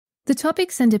The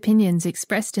topics and opinions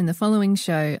expressed in the following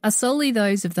show are solely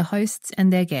those of the hosts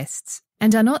and their guests,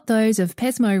 and are not those of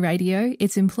Pesmo Radio,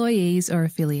 its employees or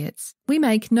affiliates. We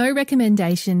make no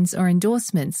recommendations or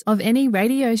endorsements of any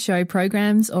radio show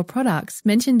programs or products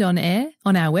mentioned on air,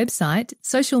 on our website,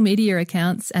 social media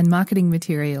accounts and marketing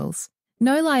materials.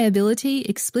 No liability,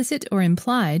 explicit or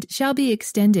implied, shall be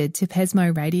extended to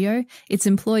Pesmo Radio, its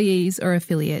employees or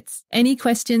affiliates. Any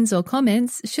questions or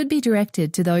comments should be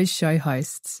directed to those show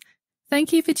hosts.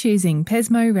 Thank you for choosing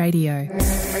Pesmo Radio.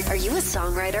 Are you a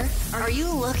songwriter? Are you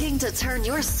looking to turn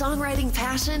your songwriting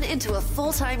passion into a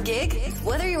full-time gig?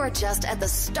 Whether you are just at the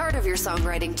start of your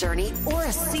songwriting journey or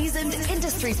a seasoned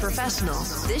industry professional,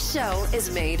 this show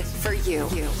is made for you.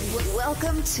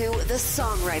 Welcome to the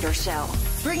Songwriter Show,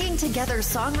 bringing together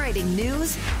songwriting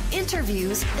news,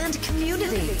 interviews, and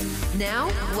community. Now,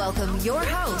 welcome your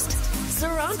host,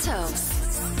 Sarantos.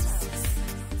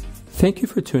 Thank you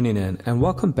for tuning in, and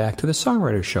welcome back to the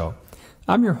Songwriter Show.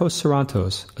 I'm your host,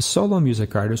 Sarantos, a solo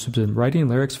music artist who's been writing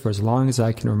lyrics for as long as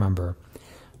I can remember.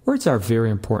 Words are very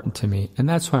important to me, and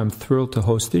that's why I'm thrilled to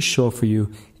host this show for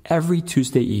you every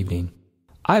Tuesday evening.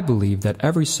 I believe that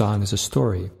every song is a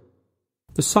story.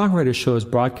 The Songwriter Show is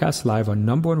broadcast live on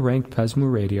 #1 ranked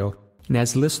Pesmo Radio and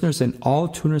has listeners in all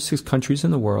 206 countries in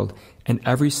the world and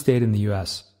every state in the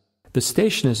U.S. The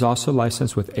station is also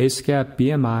licensed with ASCAP,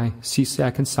 BMI,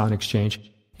 CSAC, and Sound Exchange,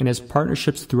 and has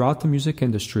partnerships throughout the music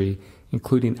industry,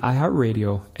 including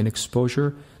iHeartRadio and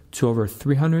exposure to over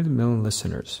 300 million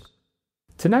listeners.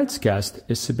 Tonight's guest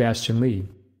is Sebastian Lee.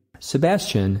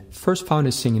 Sebastian first found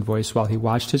his singing voice while he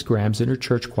watched his Grams in her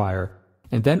church choir,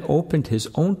 and then opened his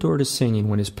own door to singing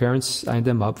when his parents signed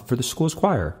him up for the school's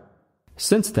choir.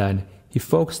 Since then, he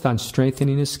focused on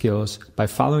strengthening his skills by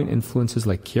following influences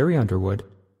like Carrie Underwood,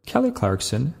 Kelly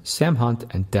Clarkson, Sam Hunt,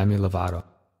 and Demi Lovato.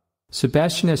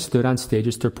 Sebastian has stood on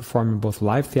stages to perform in both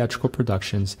live theatrical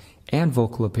productions and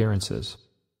vocal appearances.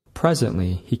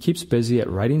 Presently, he keeps busy at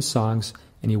writing songs,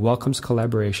 and he welcomes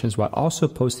collaborations while also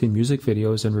posting music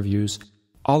videos and reviews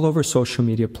all over social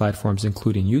media platforms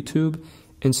including YouTube,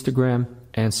 Instagram,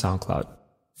 and SoundCloud.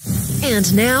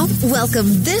 And now, welcome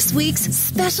this week's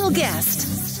special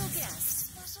guest.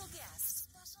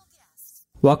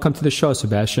 Welcome to the show,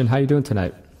 Sebastian. How are you doing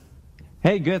tonight?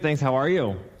 Hey, good, thanks. How are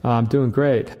you? I'm doing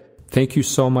great. Thank you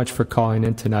so much for calling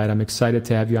in tonight. I'm excited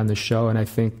to have you on the show, and I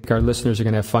think our listeners are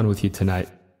going to have fun with you tonight.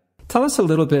 Tell us a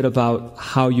little bit about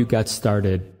how you got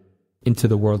started into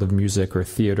the world of music or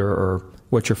theater, or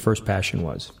what your first passion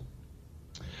was.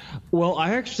 Well,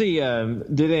 I actually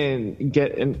didn't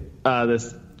get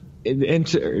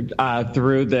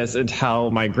through this until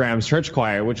my Graham's church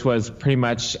choir, which was pretty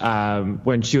much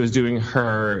when she was doing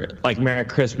her like Merry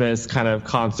Christmas kind of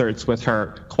concerts with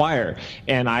her choir.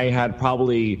 And I had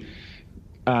probably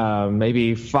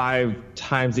maybe 5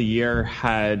 times a year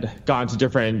had gone to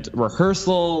different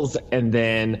rehearsals, and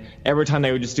then every time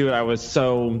they would just do it, I was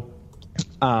so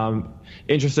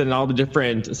interested in all the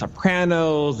different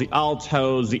sopranos, the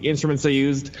altos, the instruments they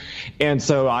used. And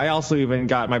so I also even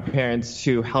got my parents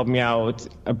to help me out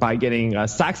by getting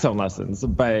saxophone lessons,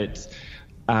 but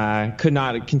could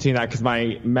not continue that because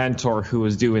my mentor who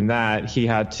was doing that, he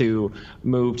had to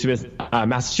move to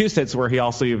Massachusetts, where he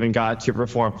also even got to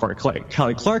perform for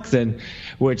Kelly Clarkson,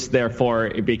 which therefore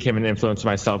it became an influence to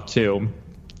myself too.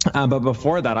 But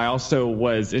before that, I also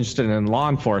was interested in law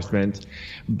enforcement,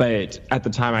 but at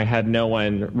the time I had no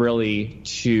one really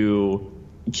to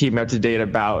keep me up to date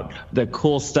about the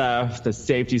cool stuff, the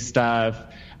safety stuff,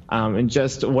 and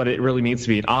just what it really means to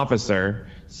be an officer.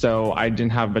 So I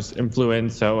didn't have much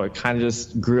influence, so it kind of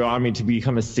just grew on me to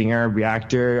become a singer, be an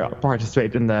actor,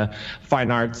 participate in the fine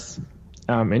arts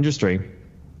industry.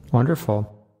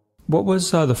 Wonderful. What was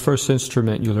the first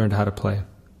instrument you learned how to play?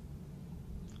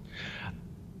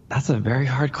 That's a very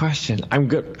hard question. I'm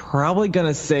probably going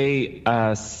to say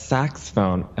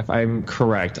saxophone, if I'm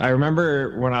correct. I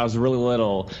remember when I was really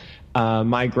little,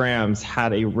 my Grams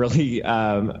had a really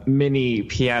mini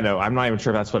piano. I'm not even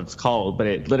sure if that's what it's called, but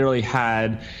it literally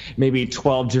had maybe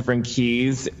 12 different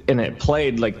keys, and it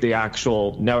played like the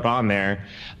actual note on there.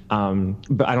 But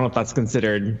I don't know if that's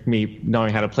considered me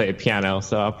knowing how to play a piano,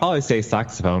 so I'll probably say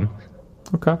saxophone.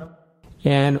 Okay.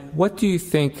 And what do you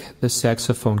think the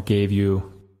saxophone gave you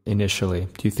initially?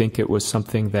 Do you think it was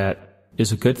something that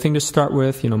is a good thing to start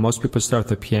with? You know, most people start with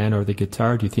the piano or the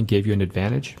guitar. Do you think it gave you an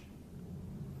advantage?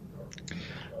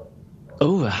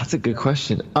 Oh, that's a good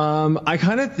question. I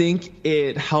kind of think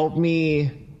it helped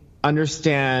me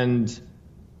understand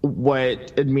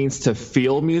what it means to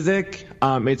feel music.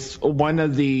 It's one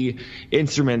of the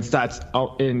instruments that's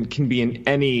can be in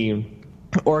any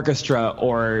orchestra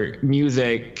or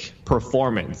music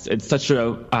performance. It's such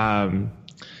a,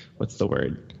 what's the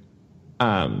word?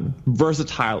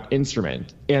 Versatile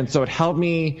instrument. And so it helped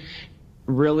me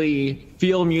really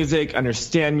feel music,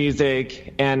 understand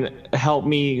music, and help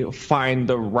me find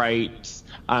the right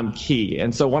key.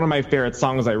 And so one of my favorite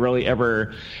songs I really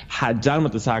ever had done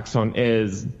with the saxophone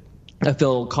is a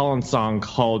Phil Collins song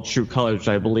called True Colors, which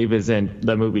I believe is in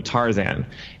the movie Tarzan.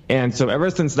 And so ever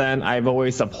since then, I've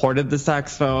always supported the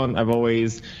saxophone. I've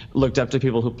always looked up to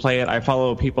people who play it. I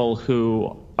follow people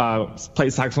who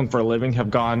play saxophone for a living, have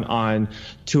gone on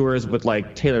tours with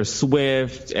like Taylor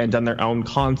Swift and done their own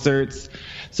concerts.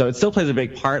 So it still plays a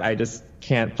big part. I just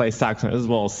can't play saxophone as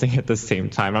well as sing at the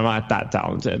same time. I'm not that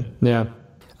talented. Yeah.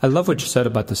 I love what you said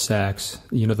about the sax,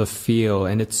 the feel,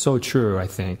 and it's so true, I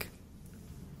think.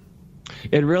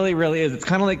 It really, really is. It's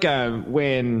kind of like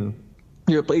when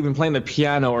you're even playing the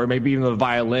piano or maybe even the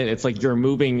violin. It's like you're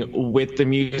moving with the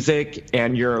music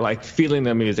and you're like feeling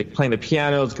the music, playing the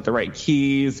pianos, get the right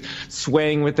keys,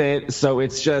 swaying with it. So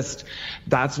it's just,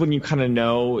 that's when you kind of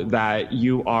know that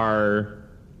you are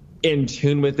in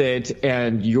tune with it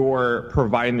and you're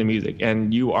providing the music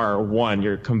and you are one,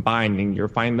 you're combining, you're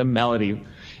finding the melody.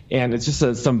 And it's just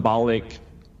a symbolic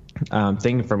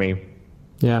thing for me.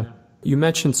 Yeah. You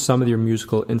mentioned some of your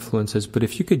musical influences, but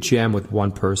if you could jam with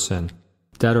one person,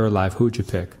 dead or alive, who would you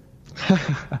pick?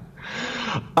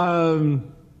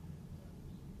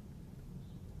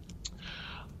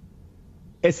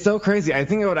 It's so crazy. I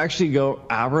think I would actually go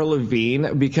Avril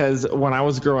Lavigne because when I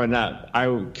was growing up,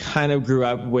 I kind of grew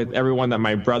up with everyone that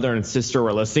my brother and sister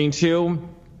were listening to.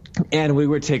 And we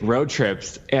would take road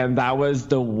trips, and that was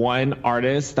the one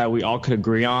artist that we all could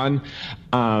agree on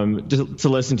to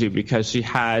listen to because she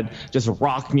had just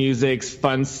rock music,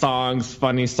 fun songs,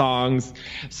 funny songs.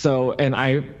 So, and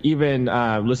I even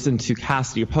listened to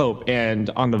Cassidy Pope, and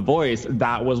on The Voice,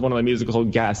 that was one of the musical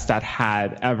guests that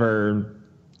had ever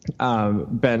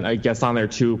been a guest on there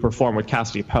to perform with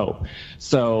Cassidy Pope.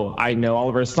 So I know all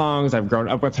of her songs. I've grown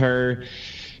up with her.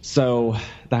 So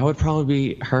that would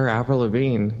probably be her, Avril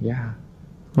Lavigne. Yeah.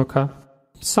 Okay.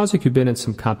 It sounds like you've been in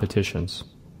some competitions.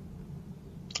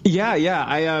 Yeah.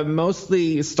 I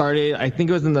mostly started, I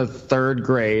think it was in the third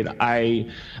grade.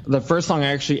 The first song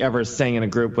I actually ever sang in a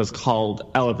group was called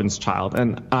Elephant's Child.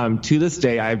 And to this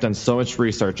day, I've done so much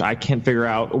research. I can't figure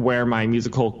out where my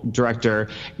musical director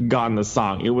got the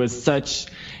song. It was such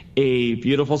a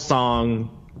beautiful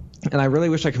song. And I really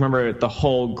wish I could remember the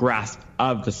whole grasp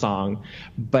of the song.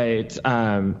 But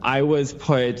I was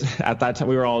put, at that time,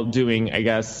 we were all doing, I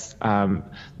guess,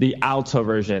 the alto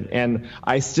version. And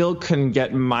I still couldn't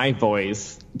get my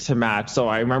voice to match. So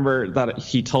I remember that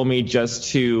he told me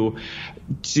just to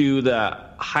do the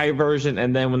high version.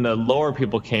 And then when the lower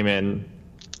people came in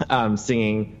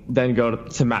singing, then go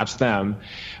to match them.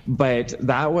 But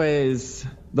that was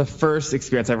the first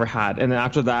experience I ever had. And then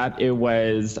after that, it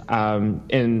was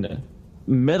in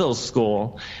middle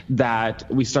school that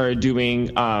we started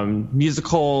doing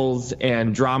musicals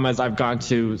and dramas. I've gone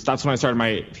to, that's when I started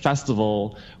my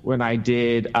festival when I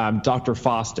did Dr.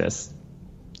 Faustus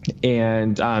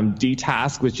and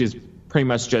D-Task, which is pretty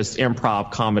much just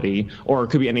improv comedy, or it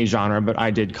could be any genre, but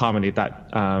I did comedy at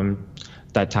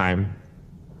that time.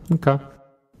 Okay.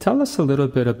 Tell us a little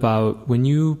bit about when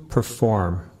you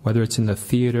perform, whether it's in the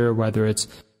theater,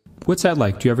 what's that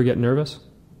like? Do you ever get nervous?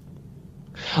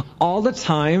 All the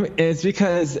time. It's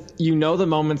because you know the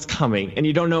moment's coming and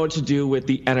you don't know what to do with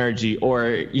the energy, or,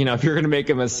 if you're going to make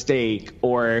a mistake,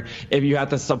 or if you have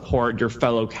to support your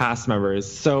fellow cast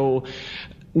members. So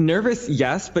nervous,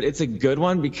 yes, but it's a good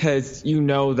one because you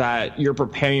know that you're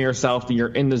preparing yourself and you're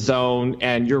in the zone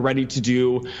and you're ready to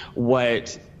do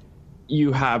what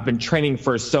you have been training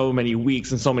for so many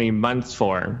weeks and so many months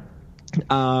for.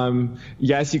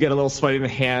 Yes, you get a little sweaty in the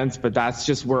hands, but that's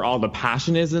just where all the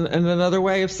passion is in another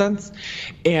way of sense.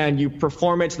 And you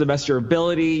perform it to the best of your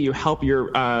ability. You help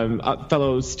your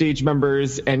fellow stage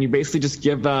members, and you basically just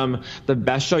give them the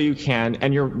best show you can.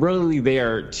 And you're really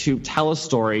there to tell a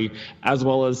story as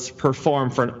well as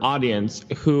perform for an audience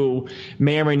who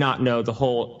may or may not know the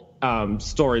whole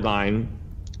storyline.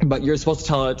 But you're supposed to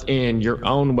tell it in your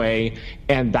own way,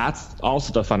 and that's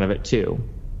also the fun of it too.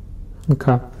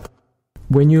 Okay.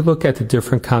 When you look at the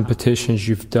different competitions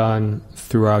you've done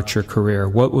throughout your career,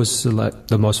 what was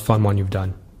the most fun one you've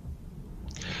done?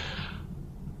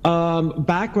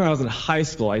 Back when I was in high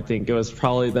school, I think it was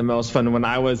probably the most fun when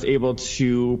I was able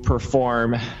to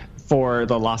perform for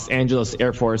the Los Angeles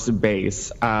Air Force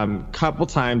Base. Couple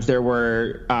times there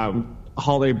were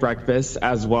holiday breakfasts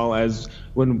as well as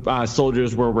when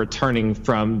soldiers were returning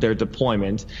from their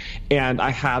deployment. And I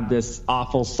had this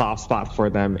awful soft spot for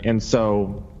them. And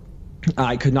so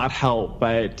I could not help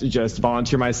but just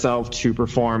volunteer myself to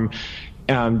perform,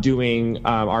 doing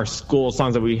our school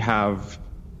songs that we have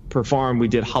performed. We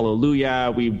did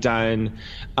Hallelujah. We've done,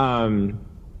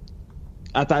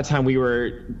 at that time we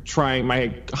were trying,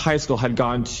 my high school had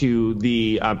gone to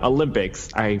the Olympics.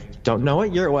 I don't know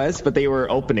what year it was, but they were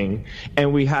opening,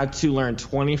 and we had to learn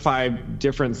 25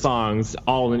 different songs,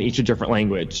 all in each a different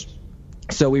language.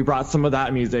 So we brought some of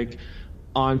that music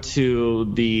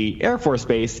onto the Air Force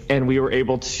Base, and we were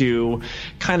able to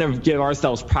kind of give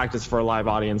ourselves practice for a live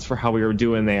audience for how we were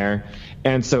doing there.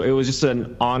 And so it was just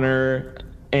an honor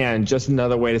and just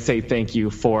another way to say thank you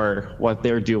for what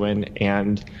they're doing.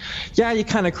 And yeah, you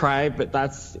kind of cry, but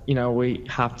that's, we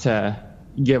have to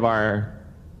give our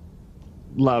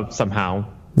love somehow.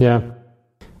 Yeah.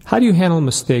 How do you handle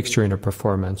mistakes during a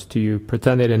performance? Do you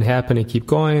pretend they didn't happen and keep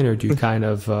going, or do you kind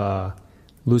of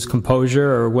lose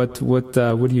composure, or what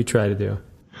do you try to do?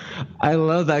 I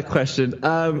love that question.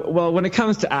 Well, when it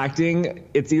comes to acting,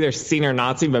 it's either seen or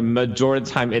not seen, but majority of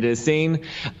the time it is seen.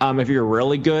 If you're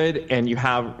really good and you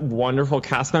have wonderful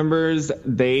cast members,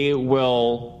 they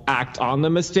will act on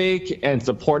the mistake and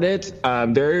support it.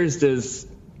 There's this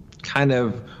kind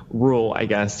of rule, I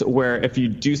guess, where if you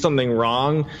do something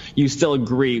wrong, you still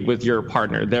agree with your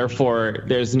partner. Therefore,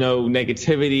 there's no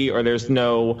negativity, or there's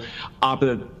no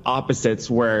opposites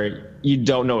where you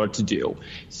don't know what to do.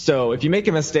 So if you make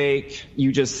a mistake,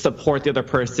 you just support the other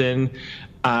person.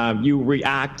 You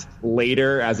react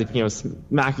later as if,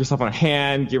 smack yourself on the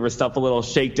hand, give yourself a little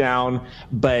shakedown.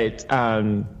 But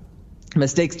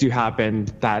mistakes do happen.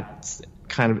 That's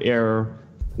kind of error.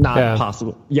 Not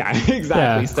possible. Yeah, exactly.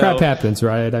 Yeah, crap happens,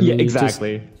 right? I mean,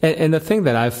 exactly. And the thing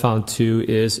that I've found too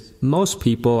is most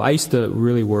people, I used to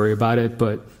really worry about it,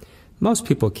 but most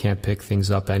people can't pick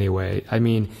things up anyway. I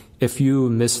mean, if you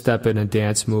misstep in a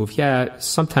dance move,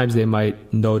 sometimes they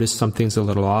might notice something's a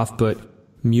little off, but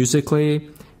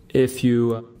musically, if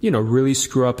you, really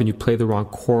screw up and you play the wrong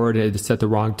chord and it's at the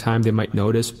wrong time, they might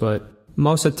notice. But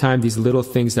most of the time, these little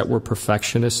things that we're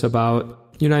perfectionists about,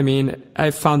 you know what I mean?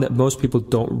 I've found that most people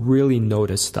don't really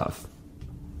notice stuff.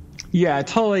 Yeah, I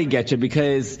totally get you,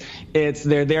 because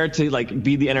they're there to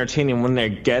be the entertaining. When they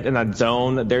get in that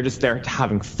zone, they're just there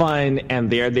having fun, and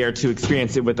they're there to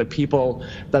experience it with the people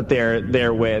that they're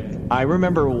there with. I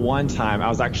remember one time I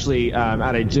was actually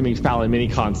at a Jimmy Fallon mini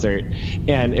concert,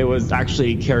 and it was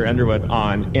actually Carrie Underwood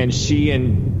on, and she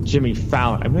and Jimmy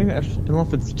Fallon, I don't know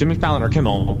if it's Jimmy Fallon or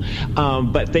Kimmel,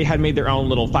 but they had made their own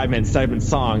little 5-minute segment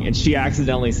song, and she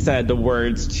accidentally said the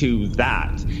words to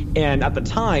that. And at the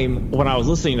time, when I was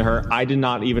listening to her, I did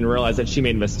not even realize that she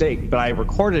made a mistake, but I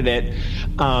recorded it.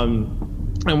 And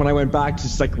when I went back to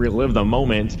just relive the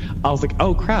moment, I was like,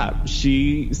 oh crap,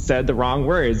 she said the wrong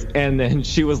words. And then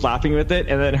she was laughing with it.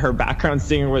 And then her background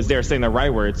singer was there saying the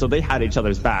right words. So they had each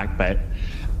other's back. But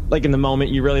in the moment,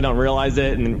 you really don't realize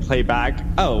it, and then play back.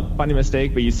 Oh, funny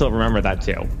mistake, but you still remember that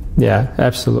too. Yeah,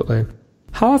 absolutely.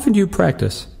 How often do you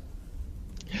practice?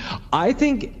 I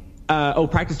think,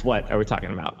 practice what are we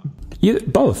talking about?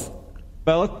 Both.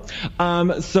 Both.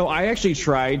 So I actually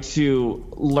try to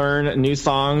learn new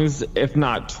songs, if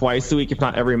not twice a week, if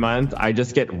not every month. I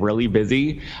just get really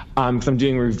busy. Because I'm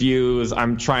doing reviews.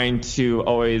 I'm trying to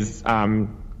always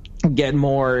get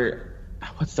more,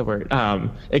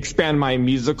 expand my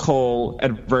musical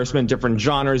advertisement, different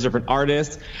genres, different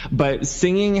artists. But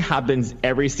singing happens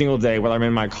every single day, whether I'm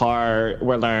in my car,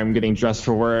 whether I'm getting dressed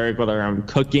for work, whether I'm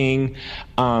cooking.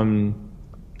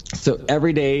 So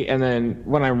every day, and then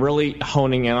when I'm really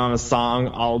honing in on a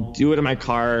song, I'll do it in my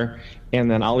car,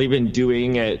 and then I'll even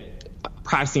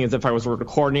practicing as if I was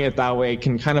recording it. That way I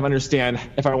can kind of understand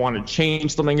if I want to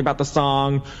change something about the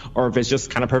song, or if it's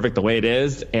just kind of perfect the way it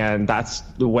is. And that's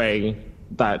the way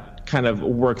that kind of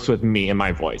works with me and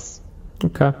my voice.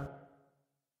 Okay.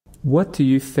 What do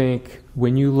you think,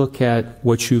 when you look at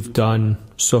what you've done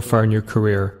so far in your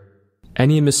career,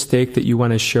 any mistake that you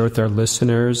want to share with our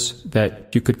listeners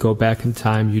that you could go back in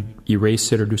time, you'd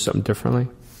erase it or do something differently?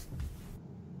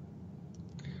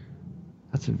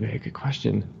 That's a very good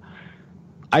question.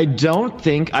 I don't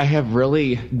think I have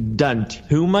really done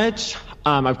too much.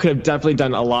 I could have definitely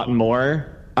done a lot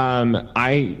more.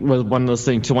 I was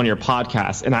listening to one of your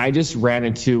podcasts, and I just ran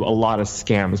into a lot of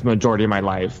scams majority of my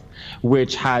life,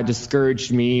 which had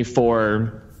discouraged me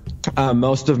for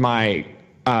most of my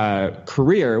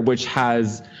career, which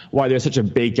has why there's such a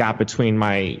big gap between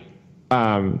my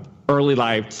early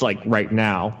life to right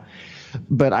now.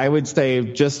 But I would say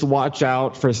just watch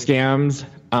out for scams,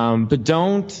 but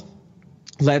don't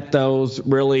let those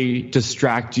really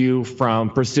distract you from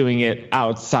pursuing it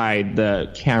outside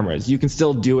the cameras. You can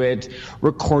still do it,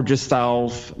 record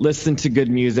yourself, listen to good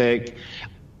music,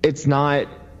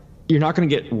 you're not going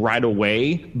to get right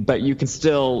away, but you can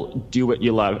still do what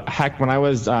you love. Heck, when I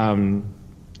was,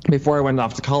 before I went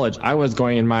off to college, I was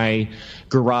going in my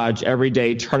garage every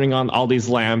day, turning on all these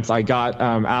lamps. I got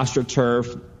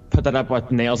AstroTurf, put that up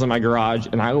with nails in my garage,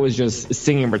 and I was just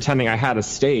singing, pretending I had a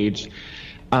stage.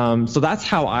 So that's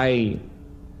how I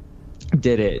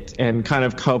did it and kind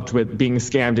of coped with being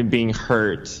scammed and being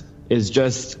hurt, is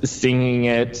just singing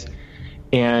it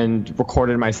and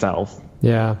recorded myself.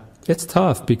 Yeah, it's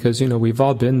tough because, we've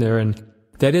all been there. And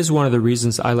that is one of the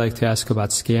reasons I like to ask about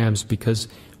scams, because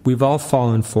we've all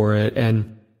fallen for it.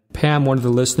 And Pam, one of the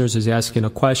listeners, is asking a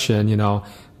question,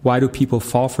 why do people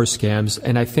fall for scams?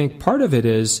 And I think part of it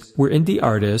is we're indie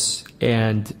artists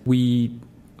and we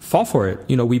fall for it.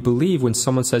 We believe when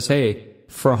someone says, hey,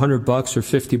 for $100 or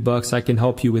 $50, I can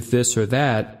help you with this or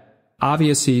that.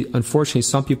 Obviously, unfortunately,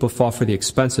 some people fall for the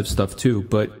expensive stuff too.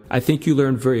 But I think you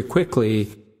learn very quickly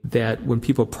that when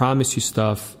people promise you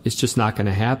stuff, it's just not going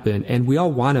to happen. And we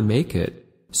all want to make it.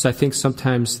 So I think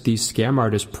sometimes these scam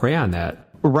artists prey on that.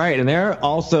 Right. And they're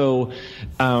also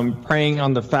preying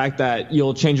on the fact that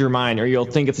you'll change your mind or you'll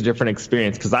think it's a different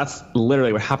experience, because that's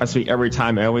literally what happens to me every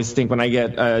time. I always think when I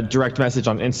get a direct message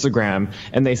on Instagram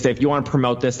and they say, if you want to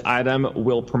promote this item,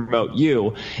 we'll promote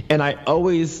you. And I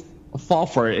always fall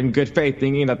for it in good faith,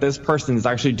 thinking that this person is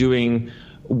actually doing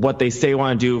what they say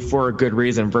want to do for a good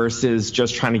reason versus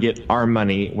just trying to get our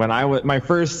money. When my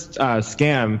first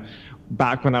scam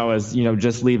back when I was,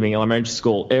 just leaving elementary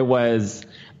school, it was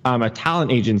a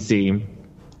talent agency,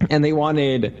 and they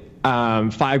wanted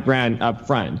 $5,000 up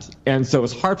front. And so it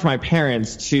was hard for my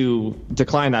parents to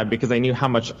decline that because they knew how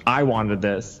much I wanted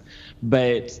this.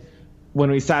 But when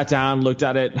we sat down, looked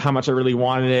at it, how much I really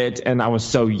wanted it, and I was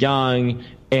so young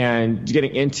and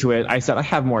getting into it, I said, I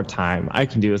have more time. I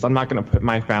can do this. I'm not going to put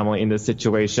my family in this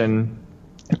situation.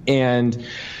 And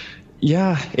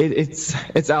yeah,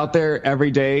 it's out there every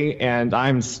day, and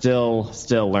I'm still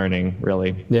learning,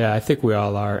 really. Yeah, I think we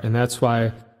all are. And that's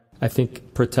why I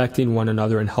think protecting one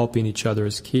another and helping each other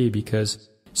is key, because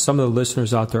some of the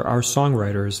listeners out there are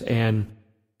songwriters. And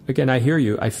again, I hear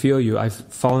you. I feel you.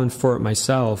 I've fallen for it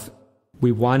myself.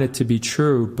 We want it to be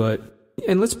true,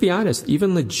 and let's be honest,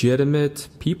 even legitimate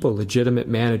people, legitimate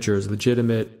managers,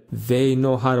 they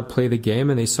know how to play the game,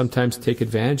 and they sometimes take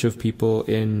advantage of people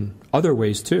in other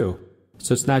ways too.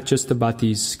 So it's not just about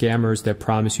these scammers that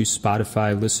promise you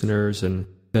Spotify listeners and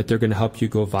that they're going to help you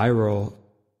go viral.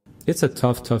 It's a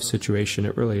tough situation.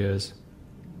 It really is.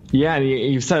 Yeah, and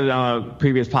you've said it on a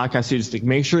previous podcast, you just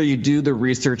make sure you do the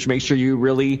research, make sure you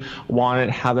really want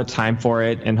it, have the time for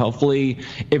it, and hopefully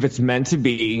if it's meant to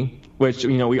be, which,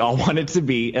 we all want it to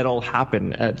be, it'll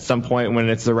happen at some point when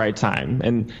it's the right time.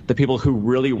 And the people who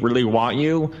really, really want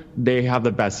you, they have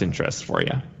the best interest for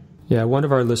you. Yeah, one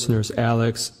of our listeners,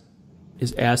 Alex,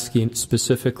 is asking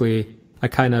specifically, I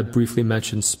kind of briefly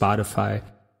mentioned Spotify.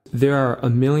 There are a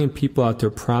million people out there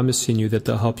promising you that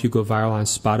they'll help you go viral on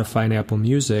Spotify and Apple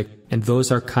Music, and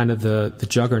those are kind of the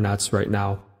juggernauts right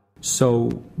now. So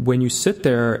when you sit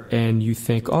there and you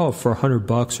think, oh, for $100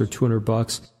 or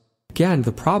 $200, again,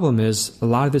 the problem is a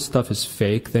lot of this stuff is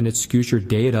fake. Then it skews your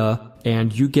data,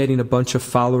 and you getting a bunch of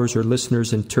followers or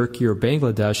listeners in Turkey or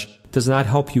Bangladesh does not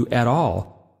help you at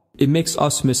all. It makes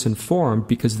us misinformed,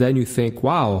 because then you think,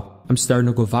 wow, I'm starting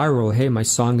to go viral. Hey, my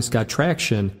song has got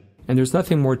traction. And there's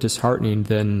nothing more disheartening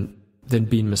than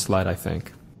being misled, I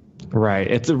think. Right.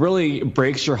 It really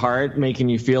breaks your heart, making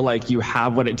you feel like you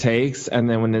have what it takes. And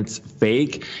then when it's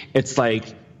fake, it's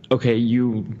like, okay,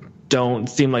 you don't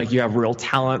seem like you have real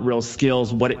talent, real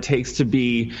skills, what it takes to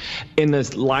be in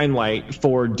this limelight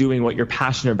for doing what you're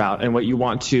passionate about and what you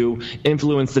want to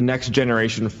influence the next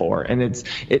generation for. And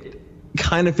it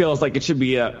kind of feels like it should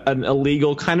be an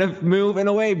illegal kind of move in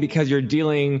a way, because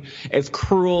it's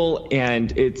cruel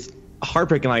and it's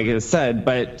heartbreaking, like I said,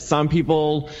 but some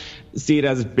people see it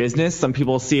as business. Some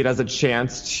people see it as a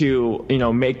chance to,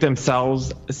 make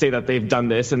themselves say that they've done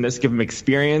this and this, give them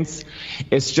experience.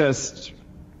 It's just,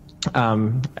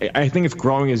 I think it's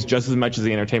growing as just as much as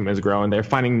the entertainment is growing. They're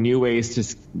finding new ways to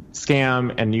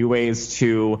scam and new ways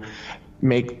to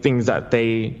make things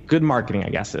good marketing, I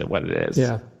guess is what it is.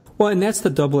 Yeah. Well, and that's the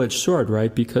double-edged sword,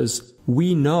 right? Because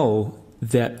we know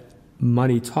that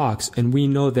money talks, and we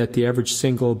know that the average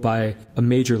single by a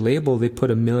major label, they put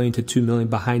 $1 million to $2 million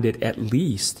behind it at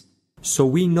least. So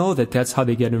we know that that's how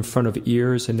they get in front of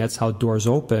ears, and that's how doors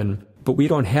open. But we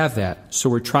don't have that. So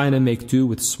we're trying to make do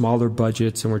with smaller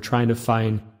budgets, and we're trying to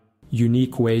find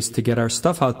unique ways to get our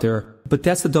stuff out there. But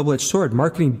that's the double-edged sword.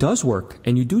 Marketing does work,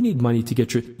 and you do need money to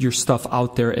get your stuff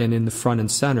out there and in the front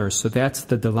and center. So that's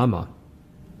the dilemma.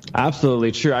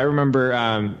 Absolutely true. I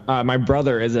remember my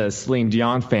brother is a Celine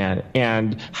Dion fan,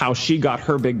 and how she got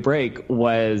her big break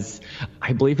was,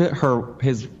 I believe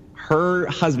her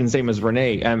husband's name is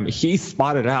Renee. He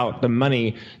spotted out the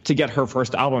money to get her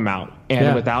first album out,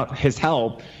 and without his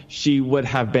help, she would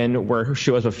have been where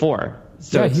she was before.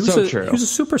 So yeah, true. He was a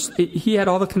super. He had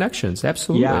all the connections.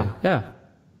 Absolutely. Yeah.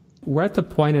 We're at the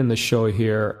point in the show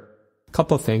here. A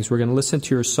couple of things. We're going to listen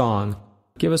to your song.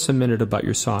 Give us a minute about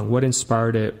your song. What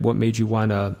inspired it? What made you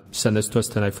want to send this to us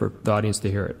tonight for the audience to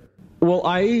hear it? Well,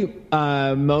 I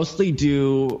mostly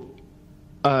do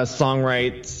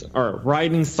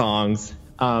writing songs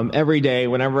every day.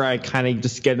 Whenever I kind of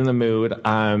just get in the mood,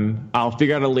 I'll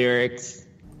figure out the lyrics,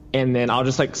 and then I'll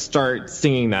just start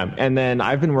singing them. And then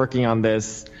I've been working on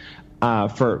this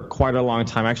for quite a long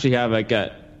time. I actually have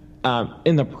a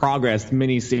in the progress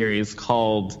mini series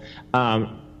called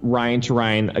Rhyme to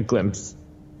Rhyme, a Glimpse.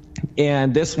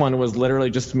 And this one was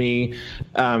literally just me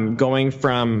going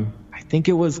from, I think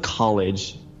it was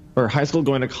college or high school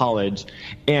going to college,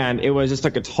 and it was just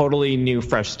a totally new,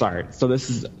 fresh start. So this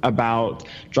is about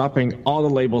dropping all the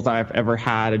labels that I've ever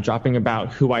had, and dropping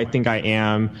about who I think I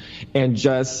am, and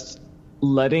just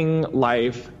letting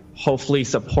life hopefully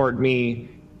support me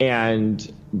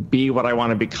and be what I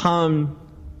want to become,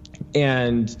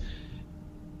 and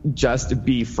just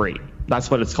be free.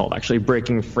 That's what it's called, actually,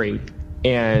 Breaking Free.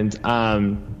 And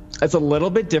it's a little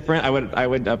bit different. I would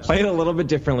play it a little bit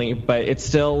differently, but it's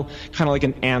still kind of like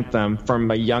an anthem from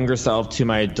my younger self to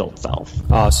my adult self.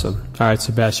 Awesome. All right,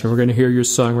 Sebastian, we're going to hear your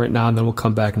song right now, and then we'll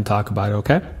come back and talk about it,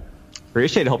 okay?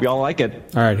 Appreciate it. Hope you all like it.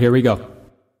 All right, here we go.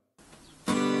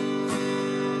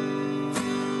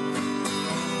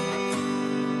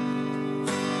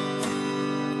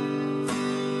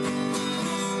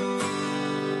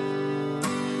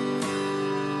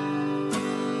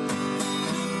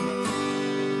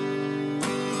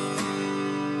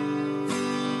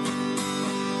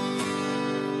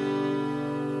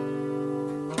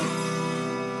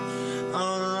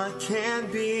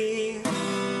 Can't be,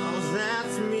 oh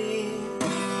that's me,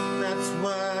 that's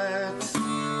what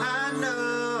I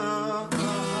know.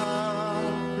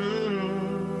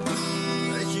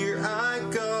 But here I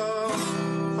go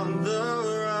on the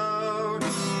road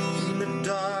in the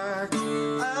dark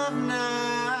of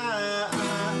night,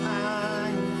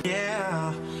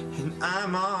 yeah, and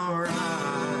I'm alright.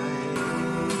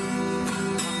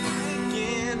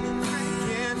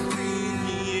 Breaking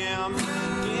free, yeah, I'm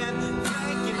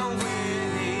breaking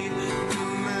away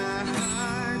from my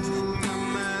heart,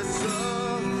 from my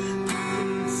soul.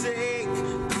 Take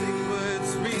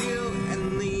what's real and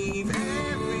leave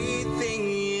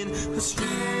everything astray.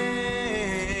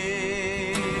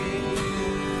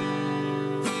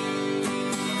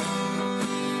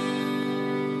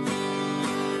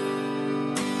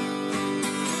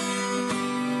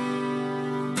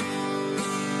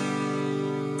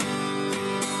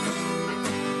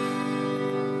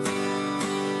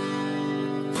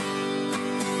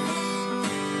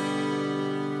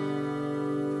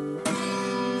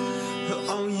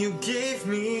 Oh, you gave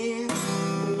me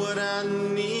what I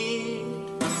need,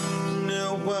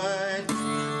 know what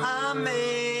I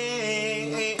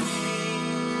made.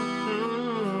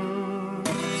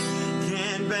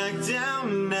 Can't back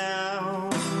down now,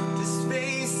 just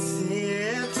face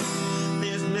it,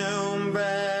 there's no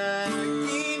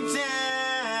backing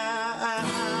down.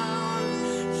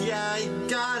 Yeah, you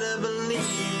gotta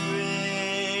believe it.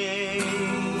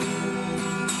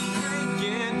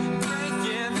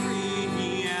 Breaking free,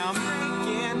 yeah, I'm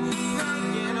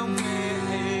breaking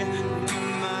away from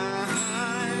my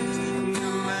heart,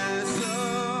 from my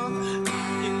soul. I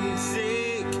can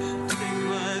take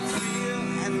what's real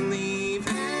and leave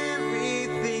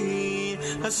everything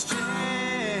astray.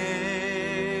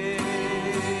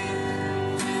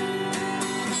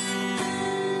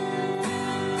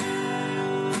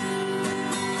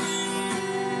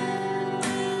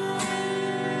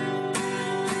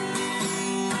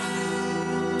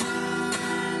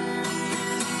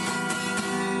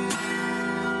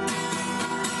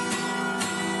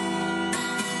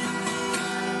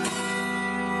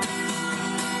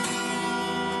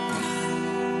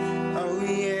 Oh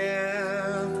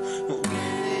yeah,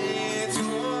 when it's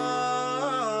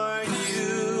for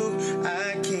you,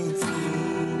 I can't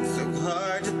sleep, so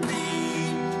hard to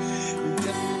think,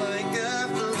 just like a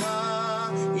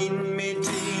flaw in me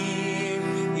deep,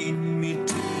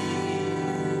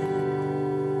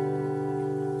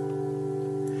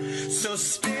 So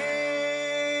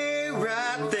stay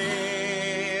right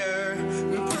there,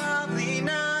 probably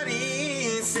not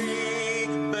easy,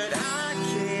 but I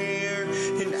care,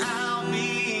 and I'll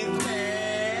be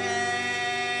there.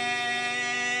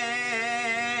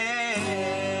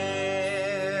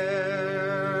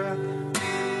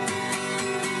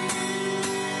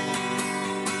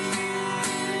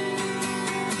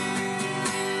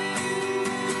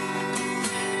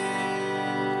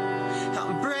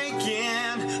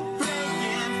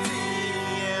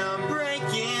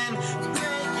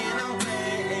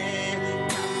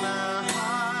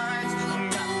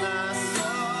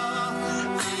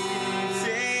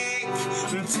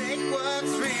 Take what's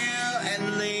real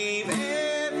and leave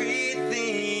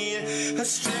everything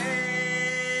astray.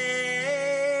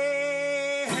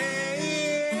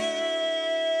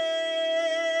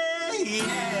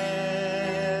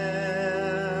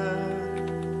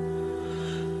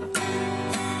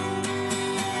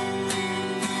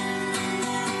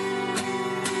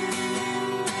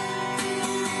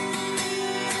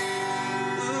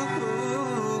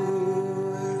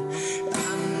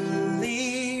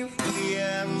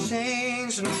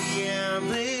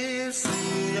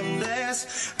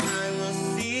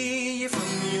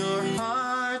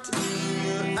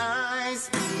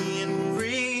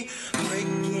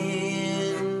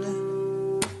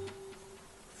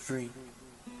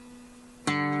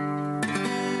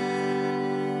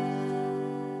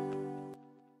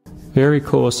 Very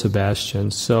cool,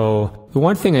 Sebastian. So the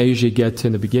one thing I usually get to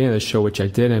in the beginning of the show, which I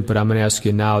didn't, but I'm going to ask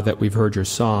you now that we've heard your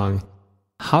song,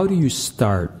 how do you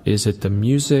start? Is it the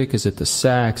music? Is it the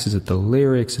sax? Is it the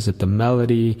lyrics? Is it the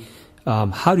melody?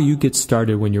 How do you get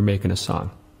started when you're making a song?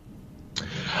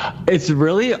 It's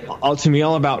really, to me,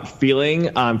 all about feeling.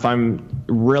 If I'm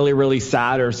really, really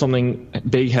sad or something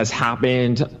big has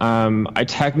happened, I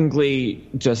technically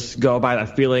just go by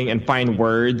that feeling and find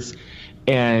words,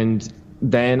 and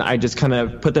then I just kind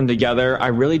of put them together. I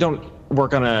really don't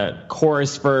work on a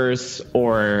chorus verse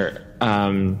or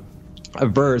a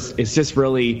verse. It's just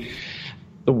really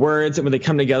the words, and when they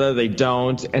come together, they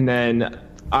don't. And then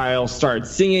I'll start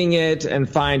singing it and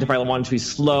find if I want it to be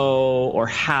slow or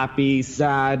happy,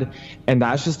 sad. And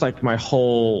that's just like my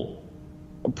whole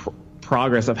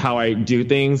progress of how I do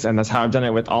things. And that's how I've done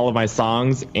it with all of my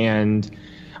songs. And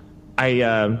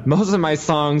most of my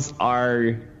songs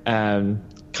are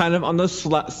kind of on the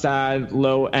sad,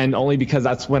 low end, only because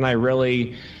that's when I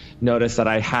really noticed that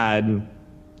I had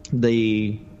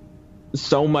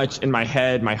so much in my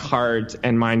head, my heart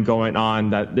and mind going on,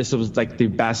 that this was like the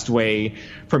best way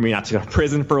for me not to go to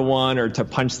prison for one or to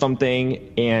punch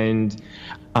something. And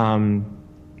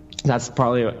that's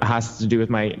probably has to do with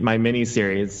my mini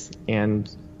series. And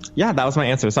yeah, that was my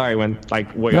answer. Sorry, I went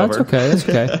like way over. That's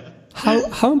okay.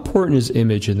 How important is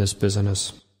image in this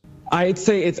business? I'd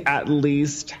say it's at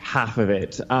least half of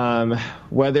it.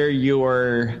 Whether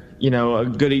you're, a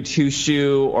goody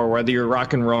two-shoe or whether you're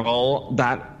rock and roll,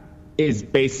 that is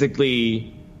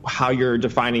basically how you're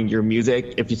defining your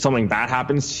music. If something bad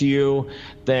happens to you,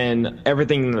 then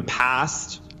everything in the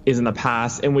past is in the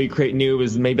past, and what you create new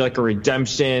is maybe like a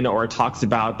redemption, or it talks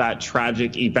about that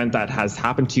tragic event that has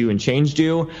happened to you and changed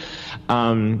you.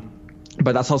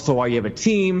 But that's also why you have a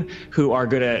team who are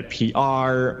good at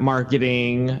PR,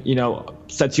 marketing,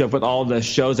 sets you up with all the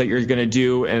shows that you're going to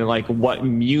do and like what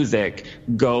music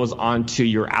goes onto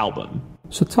your album.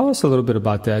 So tell us a little bit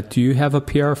about that. Do you have a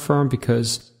PR firm?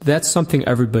 Because that's something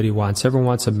everybody wants. Everyone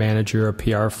wants a manager, a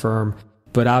PR firm,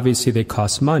 but obviously they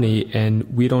cost money,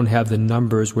 and we don't have the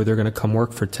numbers where they're going to come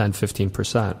work for 10,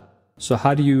 15%. So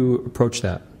how do you approach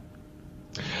that?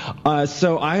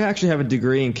 So I actually have a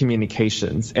degree in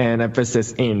communications and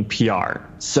emphasis in PR.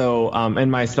 So,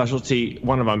 and my specialty,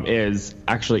 one of them is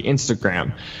actually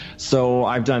Instagram. So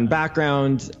I've done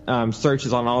background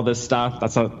searches on all this stuff.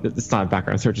 It's not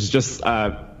background search. It's just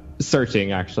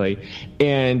searching actually.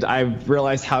 And I've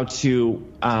realized how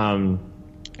to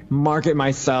market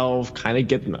myself, kind of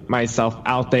get myself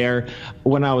out there.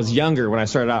 When I was younger, when I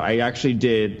started out, I actually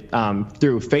did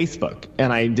through Facebook,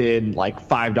 and I did like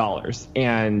 $5,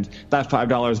 and that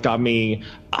 $5 got me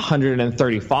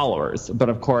 130 followers. But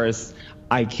of course,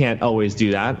 I can't always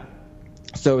do that.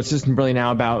 So it's just really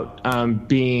now about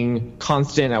being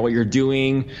constant at what you're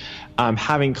doing,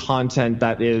 having content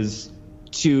that is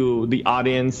to the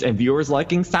audience and viewers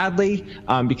liking, sadly,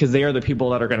 because they are the people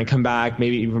that are going to come back,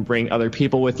 maybe even bring other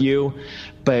people with you.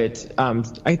 But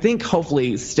I think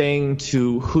hopefully staying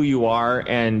to who you are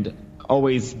and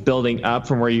always building up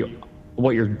from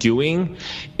what you're doing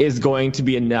is going to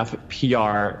be enough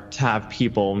PR to have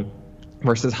people,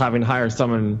 versus having to hire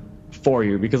someone for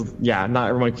you, because not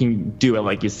everyone can do it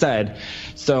like you said.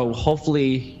 So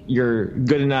hopefully you're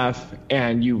good enough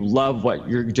and you love what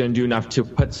you're going to do enough to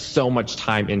put so much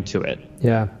time into it.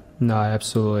 Yeah, no,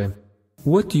 absolutely.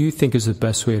 What do you think is the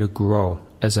best way to grow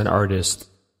as an artist?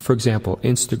 For example,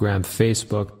 Instagram,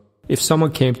 Facebook. If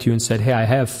someone came to you and said, hey, I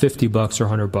have $50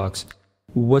 or $100,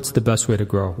 what's the best way to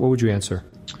grow? What would you answer?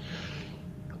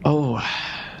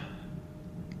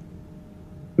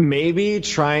 Maybe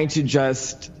trying to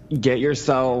just get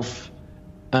yourself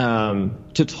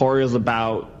tutorials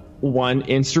about one,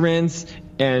 instruments,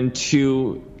 and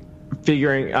two,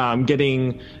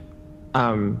 getting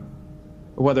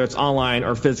whether it's online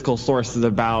or physical sources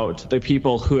about the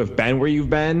people who have been where you've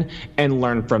been and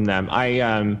learn from them.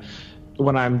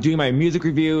 When I'm doing my music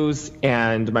reviews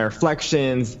and my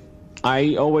reflections,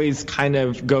 I always kind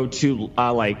of go to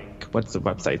what's the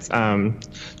websites?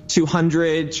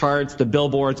 200 charts, the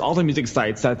billboards, all the music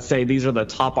sites that say these are the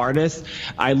top artists.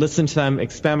 I listen to them,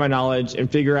 expand my knowledge,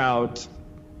 and figure out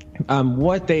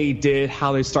what they did,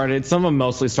 how they started. Some of them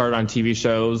mostly started on TV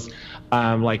shows,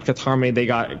 like Fifth Harmony. They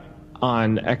got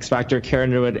on X Factor. Karen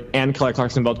Underwood and Kelly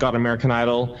Clarkson both got American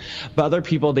Idol. But other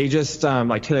people, they just,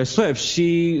 like Taylor Swift,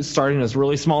 she started in this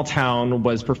really small town,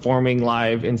 was performing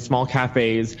live in small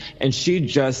cafes, and she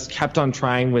just kept on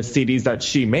trying with CDs that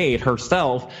she made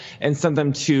herself and sent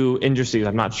them to industries.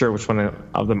 I'm not sure which one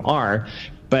of them are,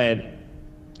 but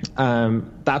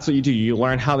that's what you do. You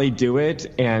learn how they do it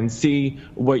and see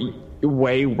what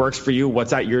way works for you,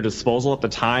 what's at your disposal at the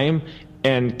time,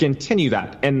 and continue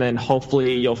that. And then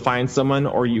hopefully you'll find someone,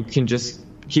 or you can just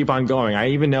keep on going. I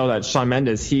even know that Shawn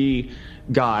Mendes, he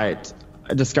got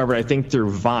discovered, I think,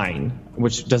 through Vine,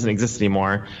 which doesn't exist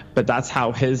anymore, but that's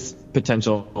how his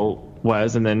potential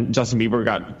was. And then Justin Bieber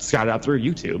got scouted out through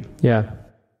YouTube. Yeah.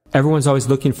 Everyone's always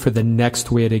looking for the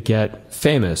next way to get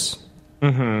famous.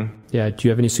 Mm-hmm. Yeah. Do you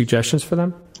have any suggestions for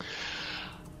them?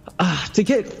 To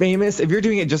get famous, if you're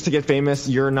doing it just to get famous,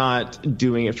 you're not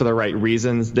doing it for the right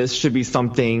reasons. This should be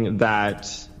something that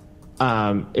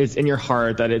is in your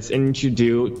heart, that it's in what you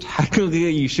do. Technically,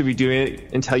 you should be doing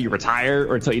it until you retire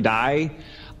or until you die.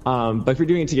 But if you're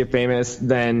doing it to get famous,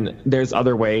 then there's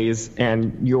other ways.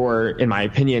 And you're, in my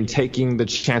opinion, taking the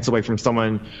chance away from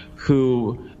someone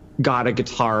who got a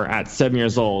guitar at 7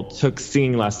 years old, took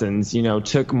singing lessons,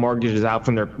 took mortgages out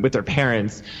with their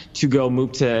parents to go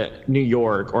move to New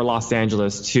York or Los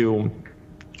Angeles to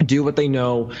do what they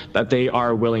know that they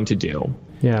are willing to do.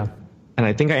 Yeah. And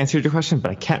I think I answered your question, but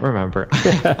I can't remember.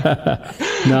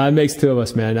 No, it makes two of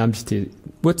us, man.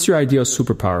 What's your ideal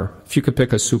superpower? If you could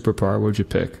pick a superpower, what would you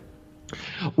pick?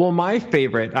 Well, my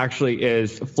favorite actually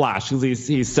is Flash, because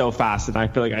he's so fast, and I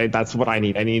feel like that's what I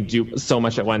need. I need to do so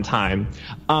much at one time.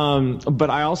 But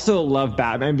I also love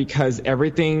Batman because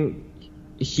everything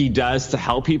he does to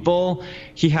help people,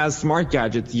 he has smart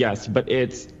gadgets, yes, but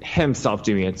it's himself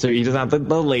doing it. So he doesn't have the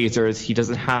lasers. He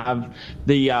doesn't have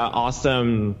the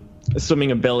awesome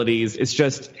swimming abilities. It's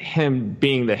just him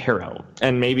being the hero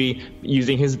and maybe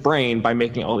using his brain by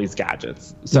making all these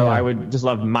gadgets. So I would just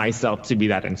love myself to be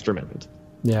that instrument.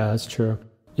 Yeah, that's true.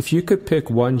 If you could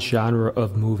pick one genre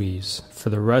of movies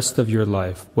for the rest of your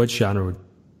life, what genre would?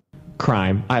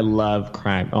 Crime. I love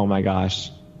crime. Oh my gosh.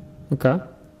 Okay.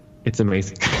 It's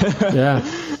amazing. Yeah.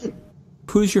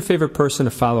 Who's your favorite person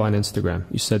to follow on Instagram?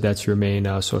 You said that's your main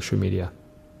social media.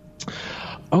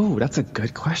 Oh, that's a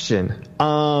good question.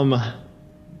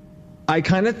 I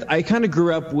kind of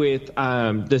grew up with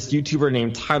this YouTuber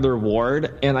named Tyler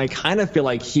Ward, and I kind of feel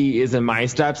like he is in my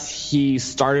steps. He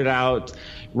started out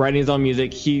writing his own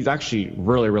music. He's actually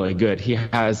really, really good. He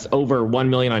has over 1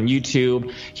 million on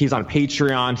YouTube. He's on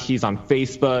Patreon. He's on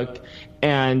Facebook,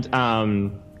 and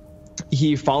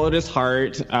he followed his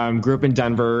heart, grew up in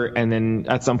Denver, and then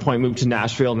at some point moved to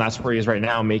Nashville, and that's where he is right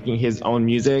now, making his own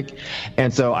music.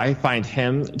 And so I find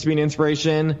him to be an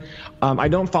inspiration. I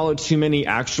don't follow too many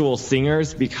actual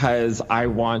singers because I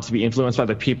want to be influenced by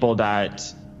the people that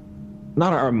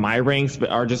not are my ranks, but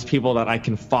are just people that I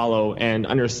can follow and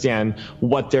understand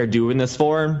what they're doing this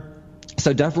for.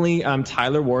 So definitely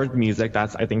Tyler Ward Music.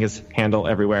 That's, I think, his handle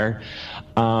everywhere.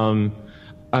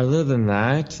 Other than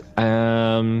that,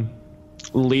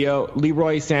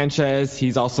 Leroy Sanchez,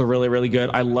 he's also really, really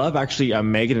good. I love actually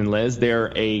Megan and Liz.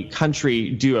 They're a country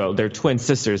duo. They're twin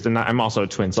sisters. I'm also a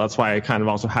twin, so that's why I kind of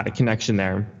also had a connection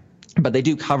there. But they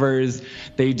do covers,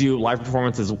 they do live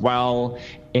performances as well,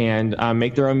 and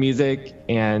make their own music.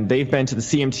 And they've been to the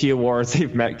CMT Awards.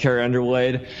 They've met Carrie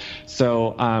Underwood.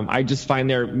 So I just find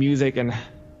their music and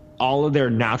all of their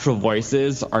natural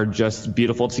voices are just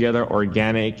beautiful together,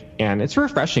 organic, and it's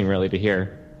refreshing really to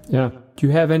hear. Yeah. Do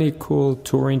you have any cool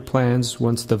touring plans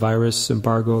once the virus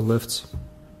embargo lifts?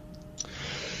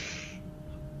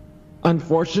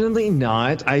 Unfortunately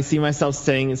not. I see myself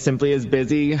staying simply as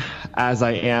busy as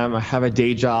I am. I have a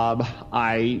day job.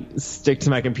 I stick to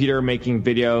my computer making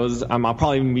videos. I'll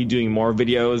probably be doing more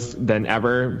videos than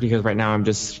ever because right now I'm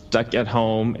just stuck at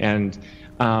home and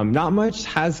not much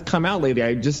has come out lately.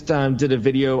 I just did a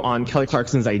video on Kelly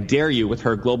Clarkson's I Dare You with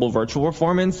her global virtual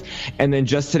performance. And then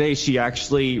just today, she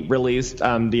actually released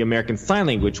the American Sign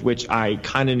Language, which I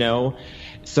kind of know.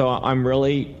 So I'm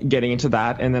really getting into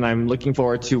that. And then I'm looking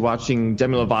forward to watching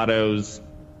Demi Lovato's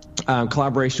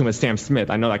collaboration with Sam Smith.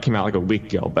 I know that came out like a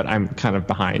week ago, but I'm kind of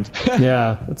behind.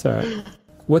 Yeah, that's all right.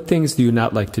 What things do you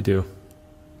not like to do?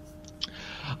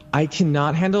 I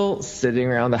cannot handle sitting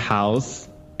around the house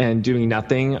and doing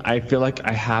nothing. I feel like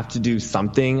I have to do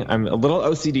something. I'm a little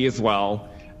OCD as well.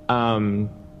 But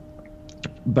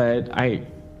I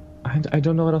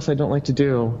don't know what else I don't like to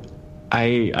do.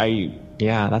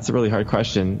 Yeah, that's a really hard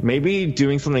question. Maybe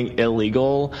doing something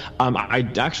illegal. I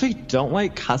actually don't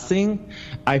like cussing.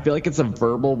 I feel like it's a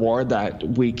verbal war that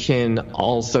we can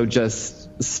also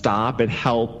just stop and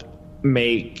help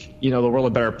make, the world a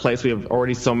better place. We have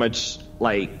already so much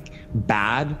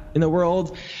bad in the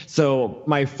world. So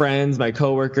my friends, my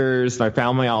coworkers, my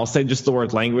family, I'll say just the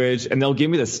word language and they'll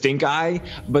give me the stink eye,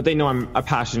 but they know I'm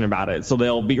passionate about it. So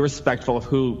they'll be respectful of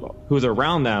who's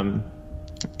around them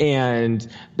and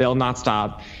they'll not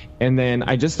stop. And then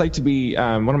I just like to be,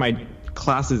 one of my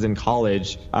classes in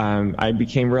college, I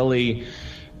became really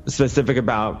specific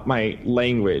about my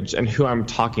language and who I'm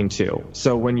talking to.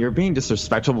 So when you're being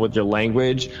disrespectful with your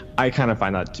language, I kind of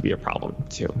find that to be a problem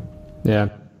too. Yeah.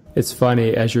 It's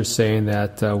funny, as you're saying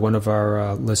that, one of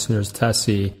our listeners,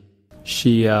 Tessie,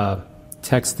 she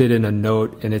texted in a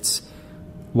note, and it's,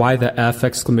 why the F,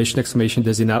 exclamation,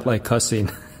 does he not like cussing?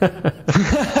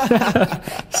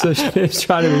 So she's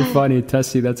trying to be funny.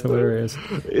 Tessie, that's hilarious.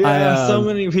 Yeah, so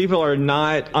many people are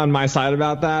not on my side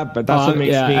about that, but that's what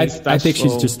makes me special. I think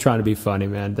she's just trying to be funny,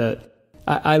 man.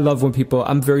 I love when people,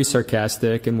 I'm very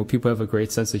sarcastic, and when people have a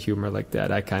great sense of humor like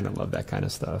that, I kind of love that kind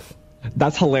of stuff.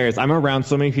 That's hilarious. I'm around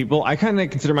so many people. I kind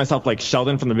of consider myself like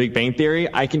Sheldon from The Big Bang Theory.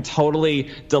 I can totally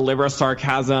deliver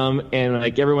sarcasm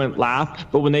and everyone laugh.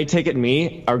 But when they take it to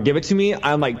me or give it to me,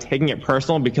 I'm taking it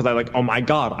personal because I'm oh my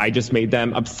God, I just made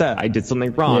them upset. I did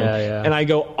something wrong. Yeah. And I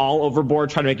go all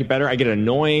overboard trying to make it better. I get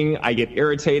annoying. I get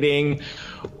irritating.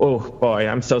 Oh boy,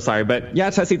 I'm so sorry. But yeah,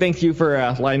 Tessie, thank you for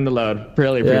lighting the load.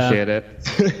 Really appreciate it.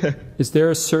 Is there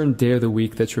a certain day of the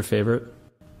week that's your favorite?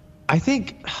 I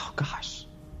think, oh gosh.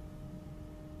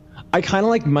 I kind of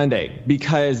like Monday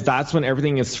because that's when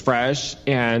everything is fresh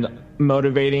and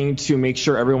motivating to make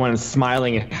sure everyone is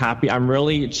smiling and happy. I'm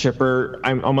really chipper.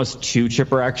 I'm almost too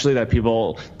chipper, actually, that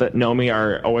people that know me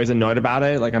are always annoyed about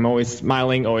it. I'm always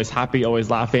smiling, always happy, always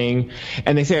laughing.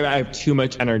 And they say I have too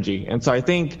much energy. And so I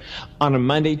think on a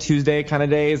Monday, Tuesday kind of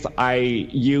days, I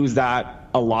use that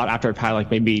a lot after I've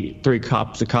had maybe 3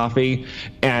 cups of coffee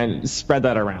and spread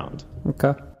that around.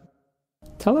 Okay.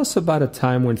 Tell us about a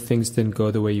time when things didn't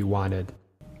go the way you wanted.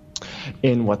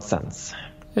 In what sense?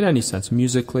 In any sense,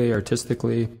 musically,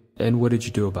 artistically, and what did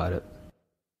you do about it?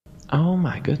 Oh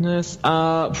my goodness.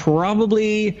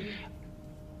 Probably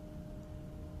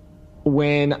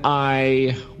when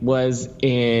I was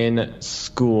in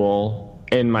school,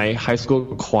 in my high school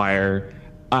choir,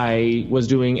 I was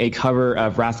doing a cover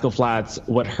of Rascal Flatts'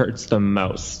 What Hurts the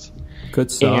Most.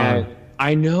 Good song. And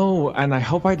I know, and I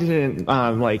hope I didn't,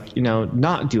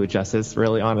 not do it justice,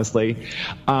 really, honestly.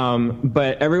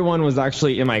 But everyone was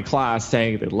actually in my class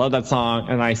saying they love that song,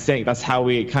 and I think that's how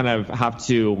we kind of have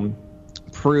to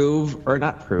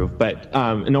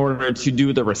in order to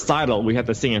do the recital, we had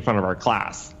to sing in front of our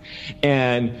class.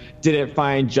 And did it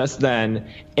fine just then.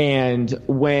 And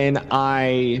when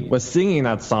I was singing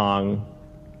that song,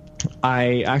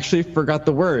 I actually forgot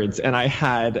the words, and I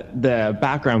had the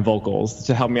background vocals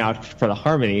to help me out for the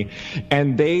harmony,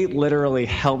 and they literally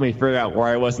helped me figure out where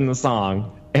I was in the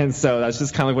song. And so that's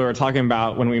just kind of what we were talking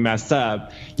about when we messed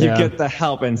up. You get the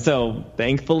help, and so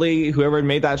thankfully whoever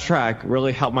made that track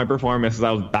really helped my performance because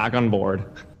I was back on board.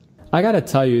 I gotta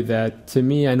tell you that, to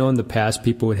me, I know in the past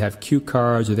people would have cue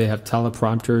cards or they have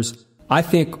teleprompters. I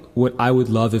think what I would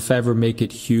love if I ever make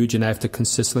it huge and I have to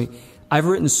consistently... I've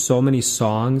written so many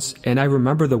songs, and I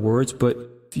remember the words, but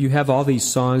if you have all these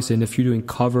songs, and if you're doing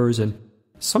covers, and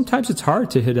sometimes it's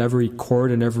hard to hit every chord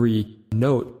and every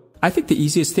note. I think the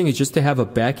easiest thing is just to have a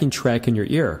backing track in your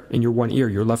ear, in your one ear,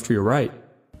 your left or your right.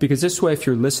 Because this way, if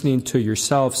you're listening to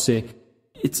yourself sing,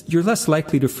 you're less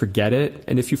likely to forget it.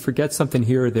 And if you forget something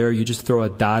here or there, you just throw a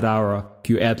dada or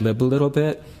you ad-lib a little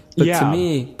bit. But to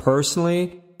me,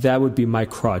 personally, that would be my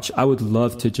crutch. I would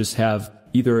love to just have...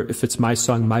 either if it's my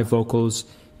song, my vocals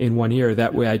in one ear,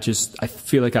 that way I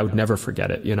feel like I would never forget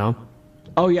it,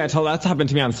 Oh yeah, that's happened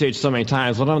to me on stage so many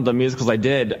times. One of the musicals I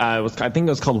did, I think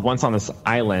it was called Once on This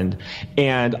Island,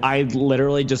 and I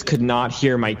literally just could not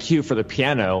hear my cue for the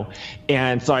piano.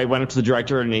 And so I went up to the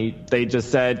director and they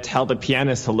just said, tell the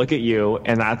pianist to look at you.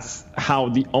 And that's how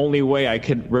the only way I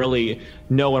could really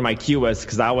know when my cue was,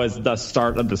 because that was the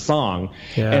start of the song.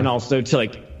 Yeah. And also to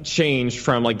change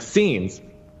from scenes.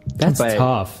 That's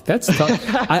tough.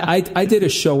 I did a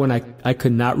show when I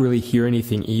could not really hear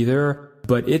anything either,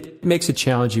 but it makes it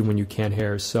challenging when you can't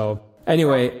hear. So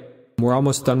anyway, We're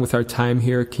almost done with our time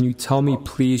here. Can you tell me,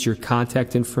 please, your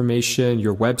contact information,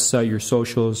 your website, your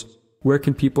socials? Where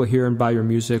can people hear and buy your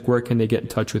music? Where can they get in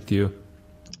touch with you?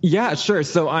 Yeah, sure.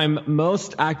 So I'm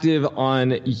most active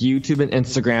on YouTube and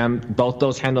Instagram. Both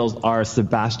those handles are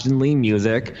Sebastian Lee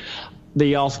Music.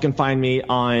 They also can find me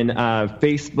on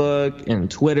Facebook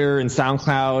and Twitter and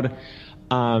SoundCloud,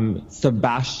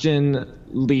 Sebastian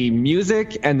Lee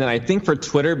Music. And then I think for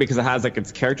Twitter, because it has like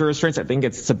its character restraints, I think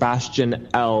it's Sebastian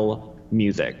L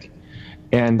Music.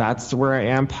 And that's where I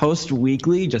am post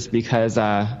weekly, just because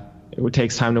it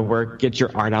takes time to work, get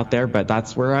your art out there, but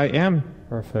that's where I am.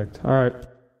 Perfect. All right.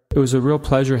 It was a real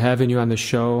pleasure having you on the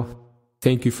show.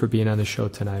 Thank you for being on the show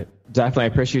tonight. Definitely. I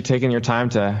appreciate you taking your time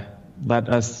to let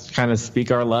us kind of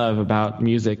speak our love about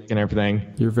music and everything.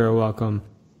 You're very welcome.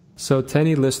 So to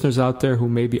any listeners out there who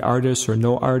may be artists or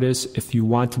no artists, if you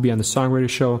want to be on the Songwriter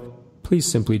Show, please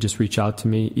simply just reach out to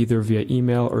me either via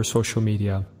email or social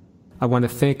media. I want to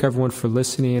thank everyone for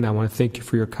listening. I want to thank you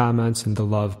for your comments and the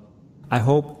love. I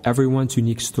hope everyone's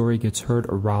unique story gets heard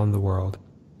around the world.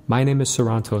 My name is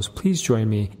Sarantos. Please join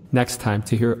me next time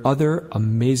to hear other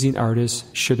amazing artists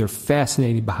share their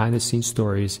fascinating behind-the-scenes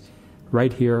stories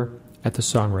right here at the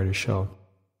Songwriter Show.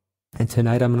 And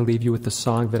tonight I'm going to leave you with the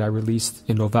song that I released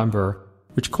in November,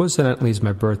 which coincidentally is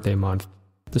my birthday month.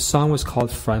 The song was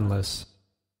called Friendless.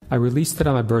 I released it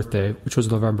on my birthday, which was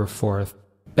November 4th.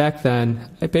 Back then,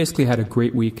 I basically had a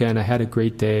great weekend. I had a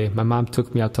great day. My mom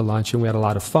took me out to lunch and we had a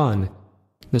lot of fun.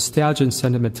 Nostalgia and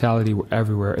sentimentality were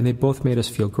everywhere, and they both made us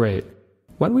feel great.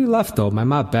 When we left, though, my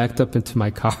mom backed up into my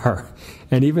car,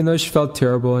 and even though she felt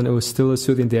terrible and it was still a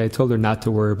soothing day, I told her not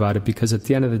to worry about it, because at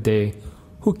the end of the day,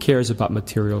 who cares about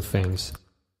material things?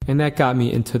 And that got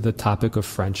me into the topic of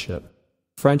friendship.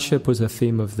 Friendship was the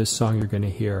theme of this song you're going to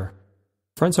hear.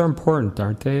 Friends are important,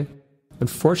 aren't they?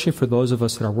 Unfortunately for those of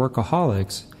us that are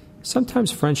workaholics,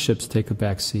 sometimes friendships take a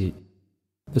back seat.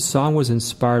 The song was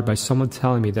inspired by someone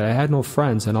telling me that I had no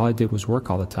friends and all I did was work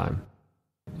all the time.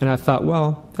 And I thought,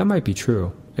 well, that might be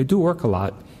true. I do work a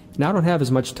lot, and I don't have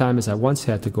as much time as I once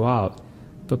had to go out.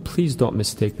 But please don't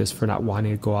mistake this for not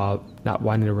wanting to go out, not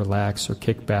wanting to relax or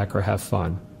kick back or have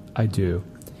fun. I do.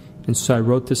 And so I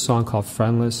wrote this song called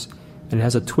Friendless, and it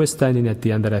has a twist ending at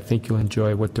the end that I think you'll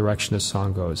enjoy what direction the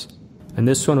song goes. And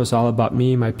this one was all about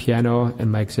me, my piano, and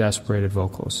my exasperated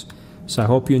vocals. So I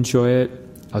hope you enjoy it.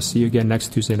 I'll see you again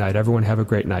next Tuesday night. Everyone have a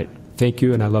great night. Thank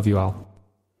you, and I love you all.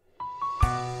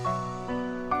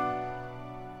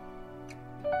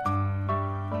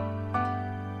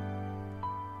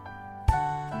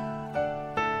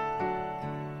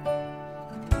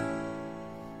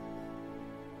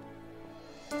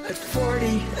 At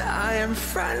 40, I am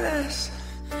friendless.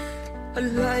 A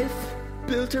life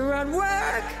built around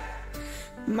work.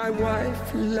 My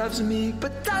wife loves me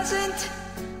but doesn't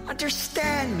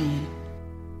understand me.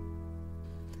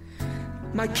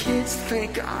 My kids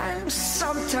think I'm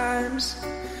sometimes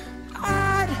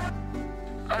odd.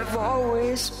 I've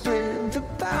always been the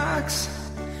box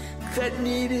that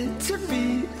needed to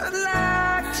be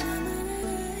unlocked.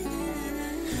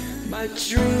 My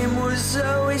dream was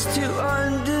always to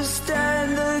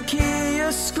understand the key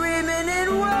of screaming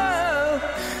in woe,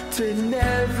 to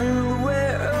never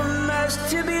wear a mask,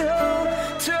 to be whole,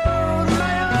 to own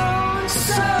my own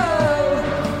soul.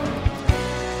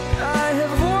 I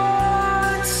have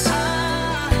wants,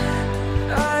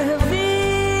 I have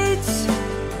needs,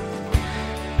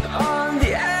 on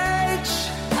the edge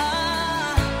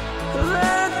of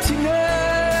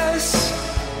emptiness.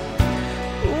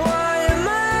 Why am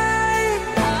I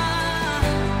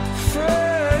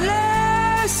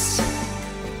friendless?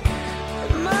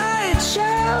 My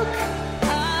joke,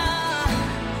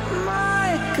 my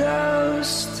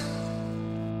ghost.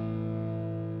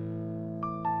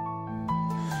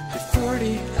 At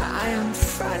 40, I am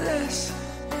friendless.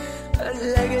 A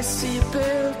legacy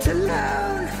built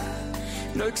alone.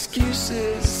 No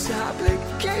excuses,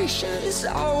 obligations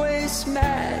always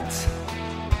met.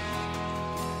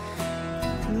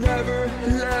 Never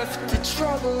left the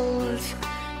troubled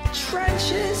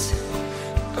trenches.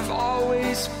 I've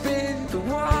always been the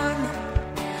one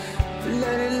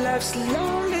learning life's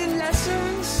lonely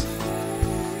lessons.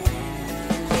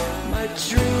 My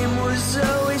dream was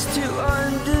always to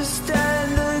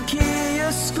understand the key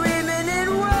of screaming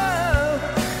in woe,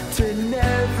 to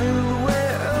never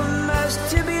wear a mask,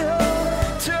 to be whole,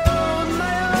 to own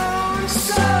my own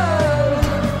soul.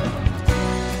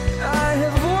 I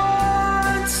have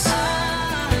wants,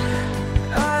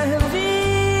 I have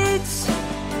needs,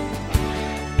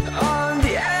 on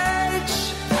the edge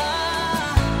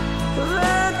of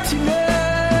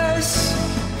emptiness.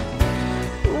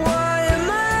 Why am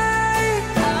I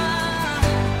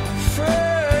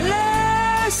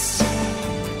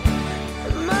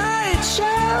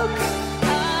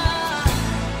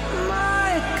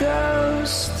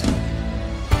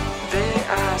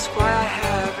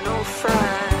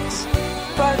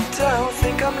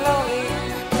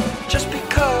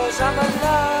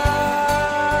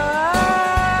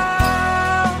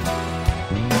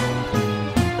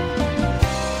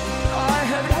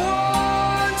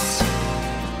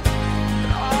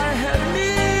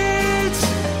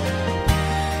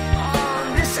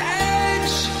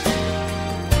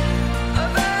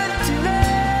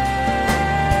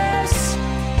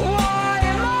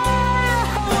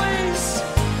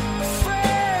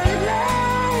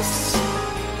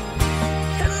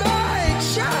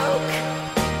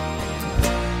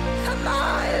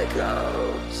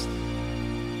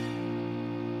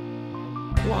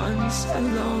once a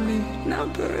lonely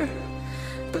number,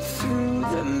 but through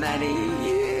the many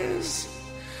years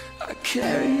I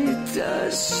carried the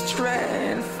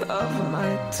strength of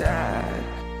my dad,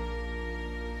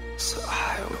 so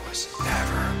I was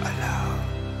never alone.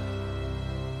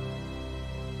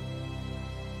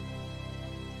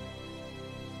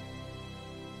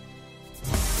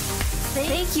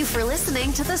 Thank you for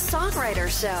listening to The Songwriter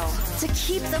Show. To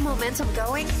keep the momentum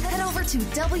going, head over to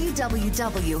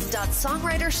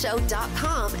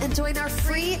www.songwritershow.com and join our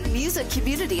free music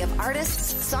community of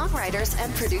artists, songwriters,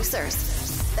 and producers.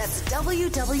 That's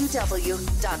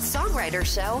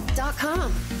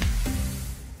www.songwritershow.com.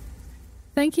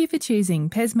 Thank you for choosing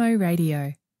Pesmo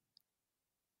Radio.